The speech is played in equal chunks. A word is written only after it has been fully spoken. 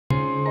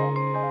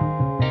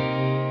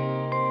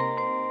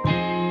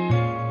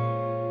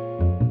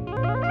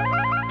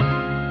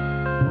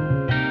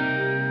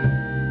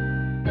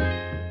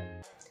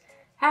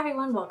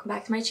everyone, welcome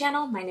back to my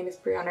channel. My name is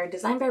Brianna,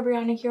 Designed by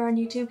Brianna here on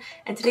YouTube,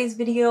 and today's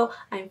video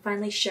I'm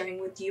finally sharing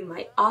with you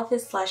my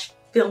office slash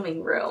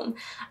filming room.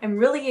 I'm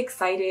really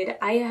excited.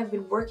 I have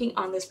been working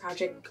on this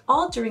project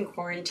all during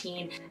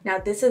quarantine. Now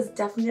this has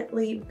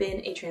definitely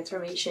been a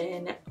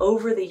transformation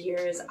over the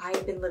years.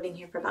 I've been living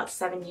here for about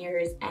 7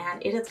 years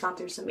and it has gone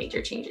through some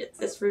major changes.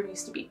 This room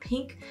used to be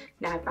pink,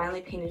 now I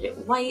finally painted it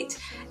white,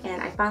 and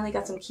I finally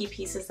got some key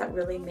pieces that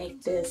really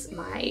make this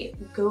my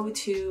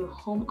go-to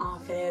home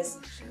office,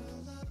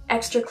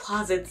 extra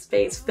closet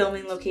space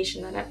filming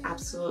location that I'm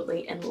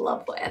absolutely in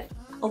love with.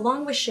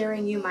 Along with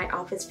sharing you my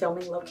office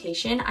filming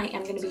location, I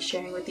am going to be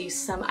sharing with you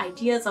some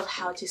ideas of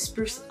how to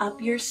spruce up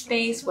your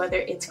space, whether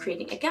it's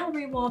creating a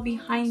gallery wall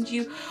behind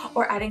you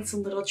or adding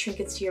some little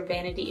trinkets to your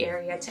vanity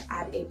area to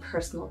add a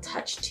personal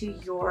touch to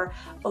your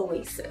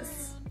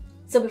oasis.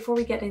 So before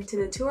we get into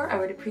the tour, I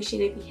would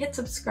appreciate if you hit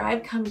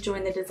subscribe, come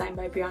join the Designed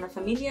by Brianna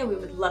familia. We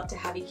would love to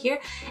have you here.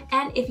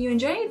 And if you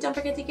enjoy it, don't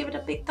forget to give it a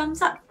big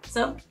thumbs up.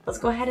 So let's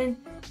go ahead and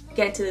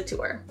get into the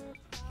tour.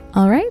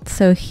 Alright,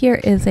 so here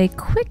is a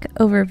quick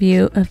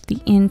overview of the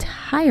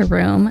entire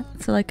room.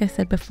 So like I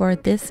said before,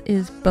 this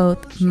is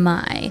both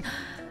my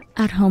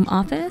at-home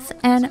office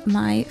and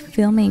my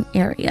filming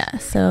area.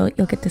 So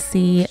you'll get to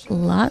see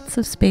lots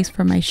of space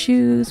for my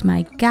shoes,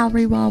 my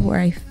gallery wall where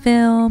I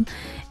film,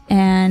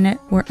 and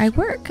where I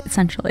work,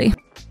 essentially.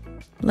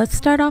 Let's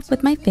start off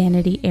with my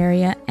vanity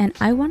area, and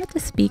I wanted to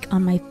speak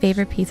on my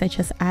favorite piece I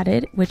just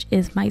added, which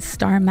is my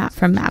star map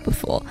from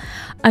Mapiful.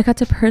 I got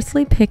to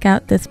personally pick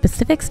out this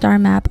specific star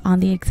map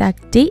on the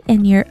exact date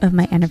and year of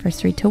my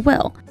anniversary to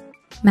Will.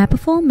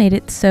 Mapiful made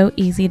it so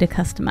easy to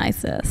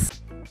customize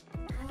this.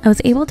 I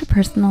was able to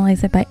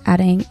personalize it by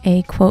adding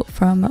a quote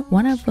from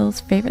one of Will's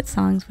favorite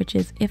songs, which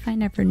is If I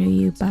Never Knew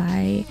You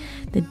by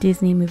the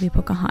Disney movie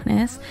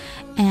Pocahontas,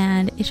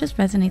 and it just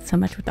resonates so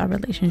much with our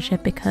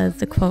relationship because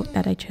the quote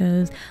that I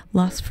chose,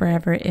 Lost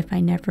Forever If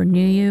I Never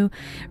Knew You,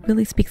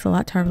 really speaks a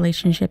lot to our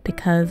relationship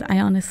because I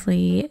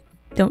honestly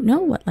don't know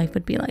what life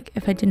would be like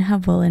if I didn't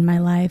have Will in my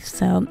life,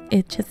 so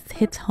it just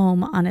hits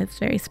home on its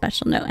very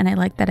special note, and I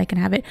like that I can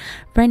have it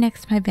right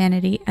next to my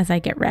vanity as I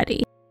get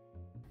ready.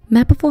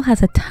 Mapiful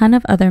has a ton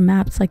of other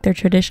maps, like their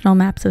traditional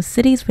maps of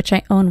cities, which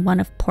I own one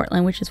of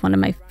Portland, which is one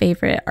of my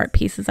favorite art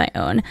pieces I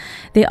own.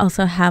 They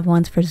also have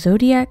ones for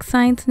zodiac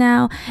signs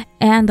now,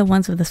 and the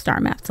ones with the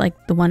star maps,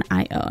 like the one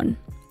I own.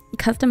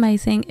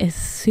 Customizing is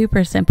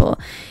super simple.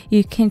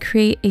 You can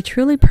create a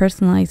truly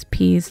personalized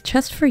piece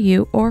just for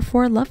you or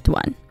for a loved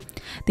one.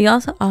 They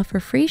also offer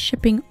free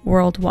shipping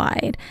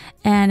worldwide,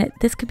 and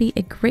this could be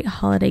a great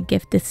holiday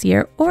gift this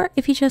year, or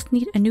if you just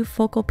need a new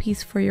focal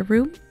piece for your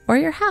room or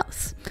your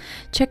house.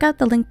 Check out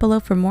the link below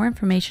for more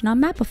information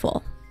on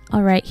Mapiful.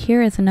 Alright,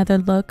 here is another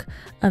look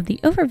of the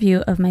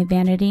overview of my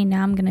vanity.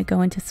 Now I'm going to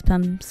go into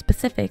some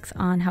specifics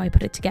on how I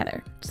put it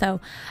together.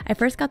 So I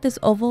first got this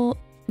oval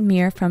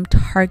mirror from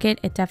Target.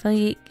 It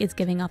definitely is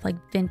giving off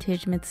like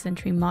vintage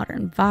mid-century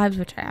modern vibes,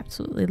 which I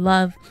absolutely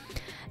love.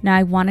 Now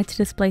I wanted to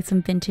display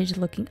some vintage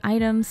looking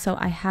items, so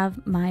I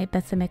have my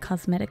Besame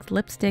Cosmetics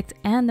lipsticks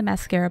and the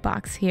mascara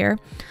box here,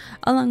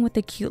 along with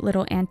the cute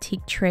little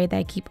antique tray that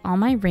I keep all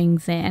my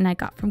rings in I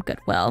got from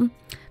Goodwill.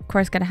 Of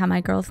course, gotta have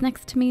my girls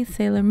next to me,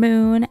 Sailor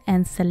Moon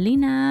and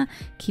Selena,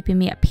 keeping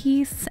me at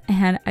peace,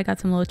 and I got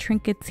some little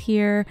trinkets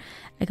here.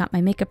 I got my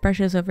makeup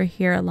brushes over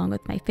here along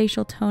with my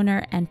facial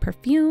toner and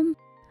perfume.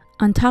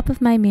 On top of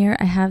my mirror,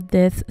 I have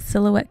this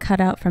silhouette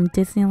cutout from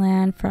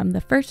Disneyland from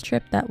the first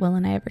trip that Will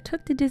and I ever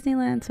took to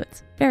Disneyland, so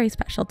it's very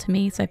special to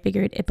me, so I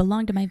figured it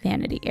belonged to my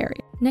vanity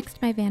area. Next to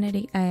my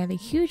vanity, I have a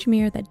huge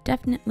mirror that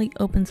definitely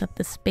opens up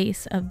the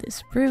space of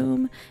this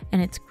room,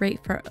 and it's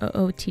great for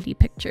OOTD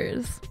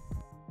pictures.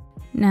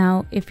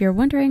 Now, if you're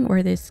wondering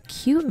where this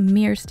cute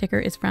mirror sticker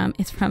is from,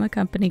 it's from a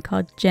company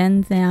called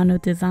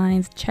Genzano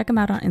Designs. Check them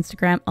out on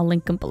Instagram, I'll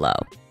link them below.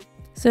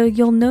 So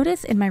you'll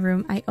notice in my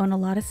room I own a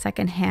lot of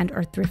secondhand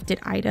or thrifted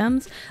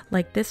items,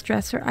 like this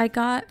dresser I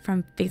got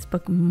from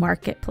Facebook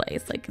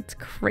Marketplace, like it's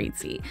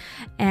crazy.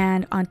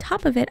 And on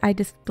top of it, I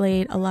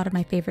displayed a lot of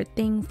my favorite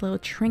things, little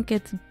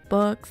trinkets,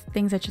 books,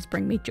 things that just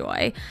bring me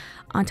joy.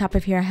 On top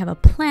of here, I have a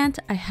plant.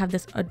 I have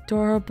this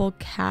adorable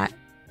cat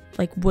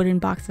like wooden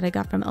box that I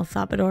got from El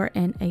Salvador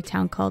in a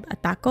town called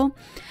Ataco,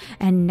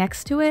 and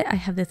next to it I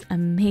have this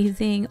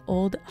amazing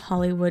old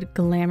Hollywood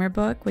glamour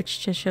book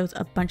which just shows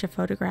a bunch of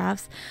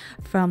photographs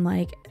from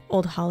like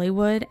old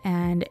Hollywood,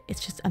 and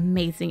it's just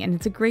amazing, and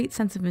it's a great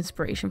sense of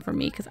inspiration for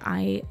me because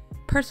I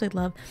personally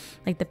love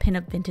like the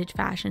pin-up vintage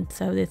fashion,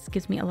 so this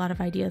gives me a lot of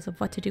ideas of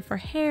what to do for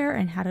hair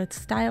and how to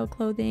style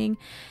clothing,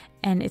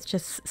 and it's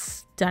just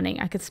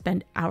stunning. I could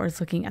spend hours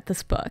looking at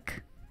this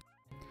book.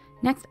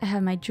 Next, I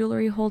have my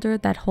jewelry holder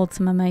that holds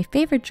some of my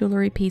favorite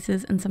jewelry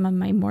pieces and some of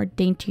my more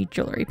dainty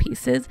jewelry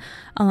pieces,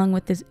 along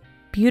with this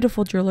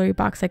beautiful jewelry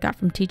box I got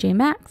from TJ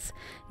Maxx.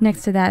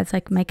 Next to that is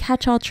like my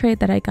catch-all tray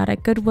that I got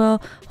at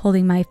Goodwill,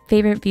 holding my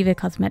favorite Viva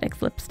Cosmetics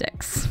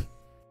lipsticks.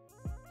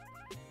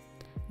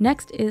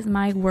 Next is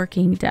my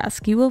working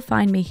desk. You will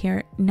find me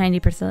here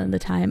 90% of the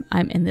time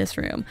I'm in this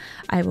room.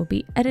 I will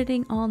be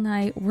editing all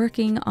night,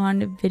 working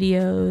on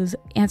videos,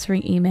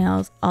 answering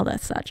emails, all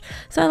that such.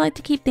 So I like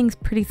to keep things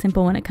pretty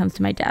simple when it comes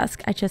to my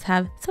desk. I just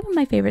have some of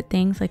my favorite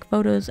things like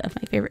photos of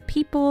my favorite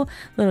people,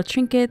 little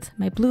trinkets,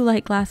 my blue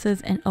light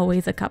glasses, and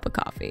always a cup of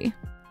coffee.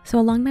 So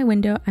along my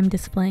window, I'm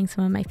displaying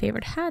some of my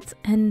favorite hats,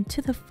 and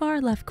to the far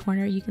left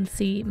corner, you can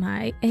see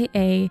my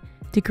AA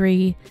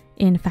degree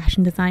in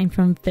fashion design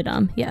from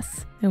FIDM.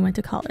 Yes, I went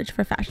to college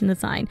for fashion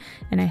design,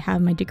 and I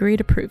have my degree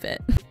to prove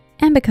it.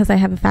 And because I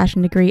have a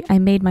fashion degree, I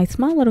made my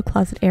small little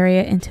closet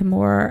area into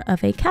more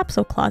of a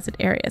capsule closet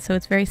area, so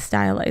it's very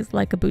stylized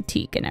like a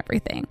boutique and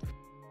everything.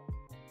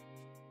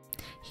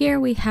 Here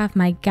we have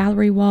my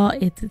gallery wall.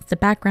 It's the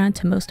background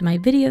to most of my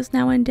videos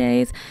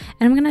nowadays,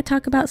 and I'm going to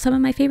talk about some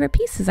of my favorite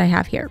pieces I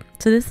have here.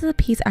 So this is a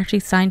piece actually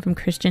signed from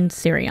Christian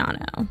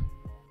Siriano.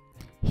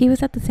 He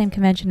was at the same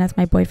convention as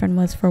my boyfriend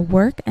was for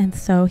work, and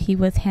so he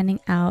was handing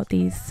out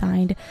these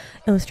signed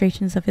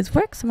illustrations of his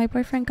work, so my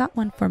boyfriend got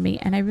one for me,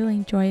 and I really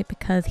enjoy it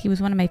because he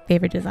was one of my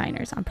favorite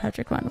designers on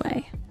Project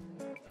Runway.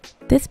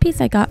 This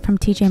piece I got from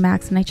TJ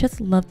Maxx, and I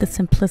just love the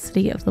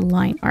simplicity of the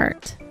line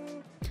art.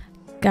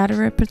 Gotta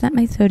represent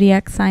my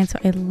zodiac sign, so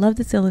I love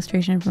this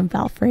illustration from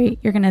Valkyrie.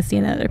 You're gonna see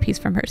another piece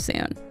from her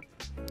soon.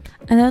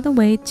 Another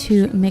way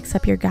to mix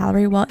up your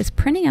gallery wall is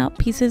printing out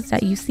pieces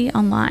that you see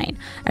online.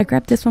 I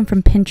grabbed this one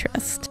from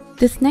Pinterest.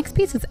 This next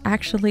piece is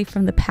actually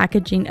from the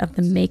packaging of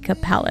the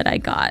makeup palette I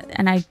got,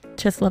 and I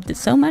just loved it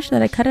so much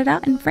that I cut it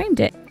out and framed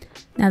it.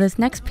 Now this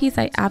next piece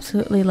I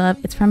absolutely love.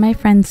 It's from my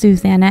friend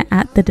Susanna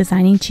at the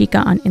Designing Chica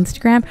on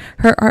Instagram.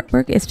 Her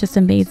artwork is just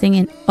amazing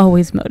and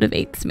always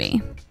motivates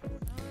me.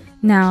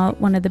 Now,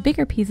 one of the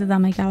bigger pieces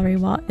on my gallery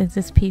wall is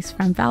this piece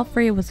from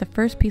Valkyrie. It was the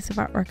first piece of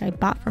artwork I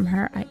bought from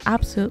her. I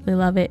absolutely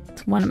love it.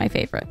 It's one of my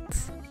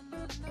favorites.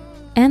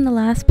 And the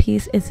last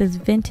piece is this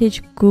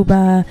vintage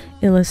Cuba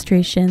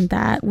illustration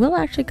that Will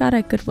actually got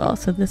at Goodwill,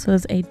 so this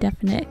was a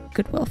definite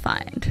Goodwill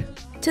find.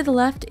 To the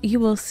left, you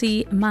will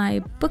see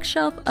my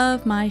bookshelf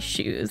of my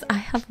shoes. I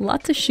have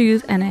lots of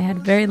shoes and I had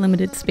very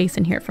limited space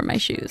in here for my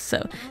shoes,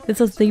 so this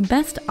was the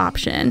best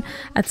option.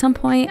 At some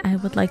point, I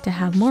would like to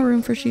have more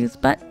room for shoes,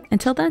 but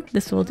until then,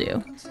 this will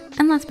do.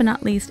 And last but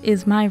not least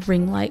is my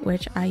ring light,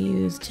 which I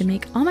use to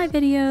make all my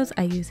videos.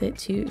 I use it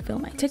to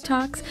film my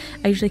TikToks.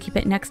 I usually keep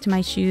it next to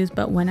my shoes,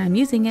 but when I'm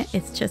using it,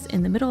 it's just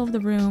in the middle of the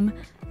room,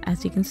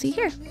 as you can see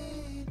here.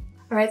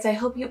 Alright, so I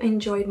hope you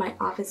enjoyed my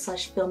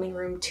office/filming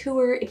room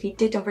tour. If you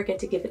did, don't forget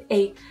to give it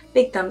a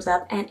big thumbs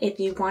up. And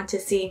if you want to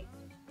see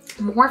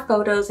more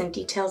photos and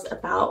details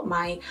about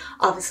my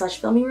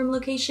office/filming room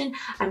location,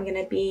 I'm going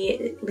to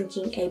be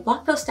linking a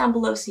blog post down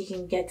below so you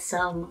can get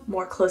some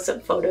more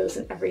close-up photos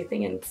and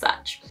everything and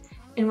such.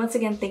 And once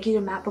again, thank you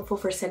to Mapiful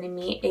for sending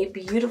me a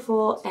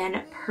beautiful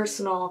and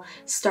personal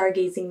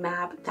stargazing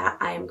map that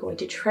I am going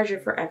to treasure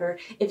forever.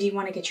 If you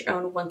want to get your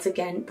own, once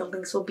again, the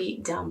links will be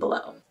down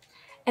below.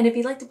 And if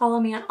you'd like to follow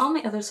me on all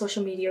my other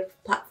social media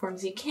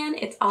platforms, you can.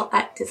 It's all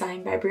at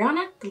Design by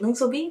Brianna. The links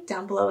will be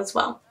down below as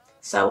well.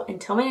 So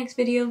until my next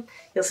video,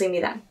 you'll see me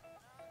then.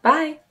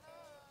 Bye!